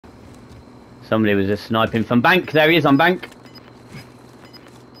Somebody was just sniping from bank. There he is on bank.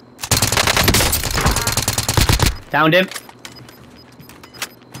 Downed him.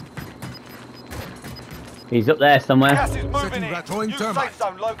 He's up there somewhere. Gas is moving in. New safe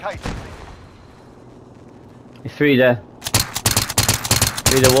zone located. He's through the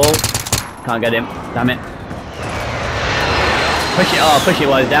wall. Can't get him. Damn it. Push it. Oh, push it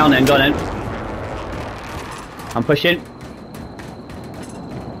while he's down then. Go on then. I'm pushing.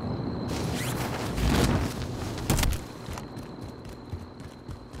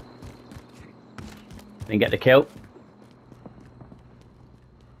 Didn't get the kill.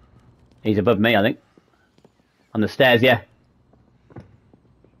 He's above me, I think. On the stairs, yeah.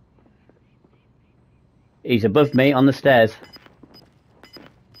 He's above me on the stairs.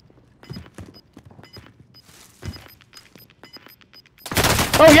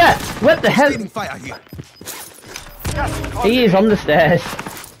 Oh yeah! What the hell? He is on the stairs.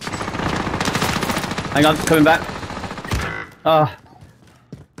 Hang on, coming back. Oh.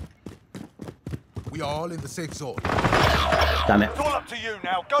 We are all in the safe zone. Damn it. It's all up to you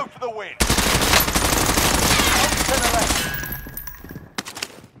now. Go for the win.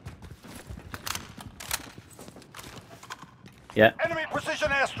 Yeah. Enemy precision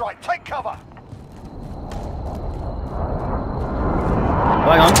airstrike. Take cover. Oh,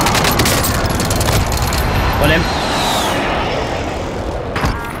 hang on. Got him.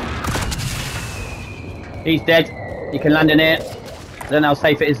 He's dead. You can land in here. I don't know how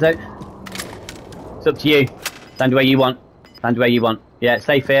safe it is though. It's up to you. Land where you want. Land where you want. Yeah, it's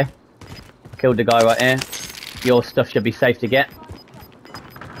safe here. Killed the guy right here. Your stuff should be safe to get.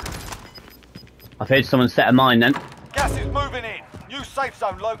 I've heard someone set a mine then. Gas is moving in. New safe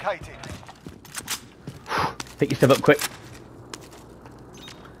zone located. Pick your stuff up quick.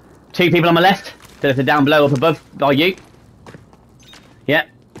 2 people on my left. So if they're down below, up above, by you. Yeah.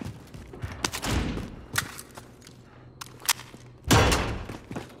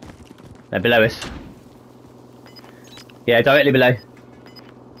 They're below us. Yeah, directly below.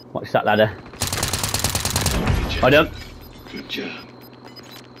 Watch that ladder. Hold up. Good job.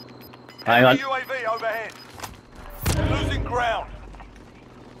 Hang on. UAV overhead. Losing ground.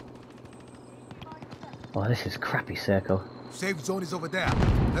 Oh, this is crappy circle. Safe zone is over there.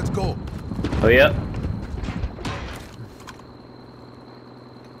 Let's go. Hurry up.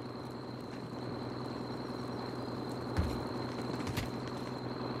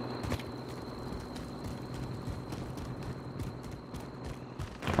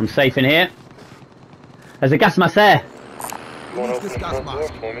 I'm safe in here. There's a gas mask there. Use this gas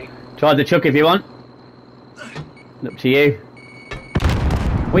mask. Try the chuck if you want. Up to you.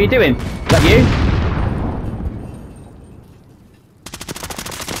 What are you doing? Is that you?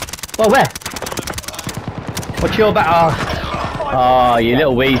 Well, where? What's your back? Oh, you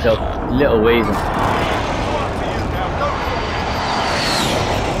little weasel. Little weasel.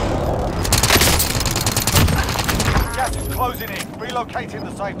 Gas is closing in. Relocating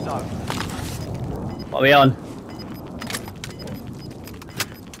the safe zone. What are we on?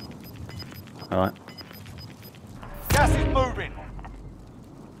 Alright. Gas is moving.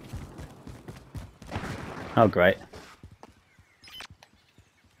 Oh, great.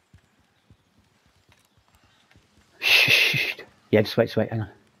 Shh. Yeah, just wait, hang on.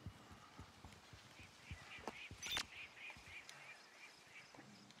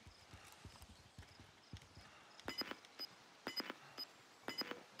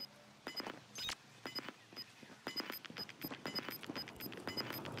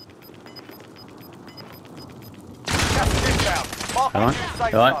 Come on,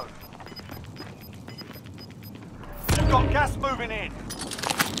 alright. You've got gas moving in.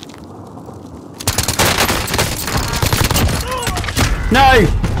 No!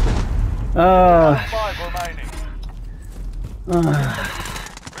 5 remaining. We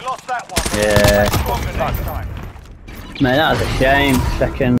lost that one. Yeah. Stronger next time. Man, that was a shame. Second.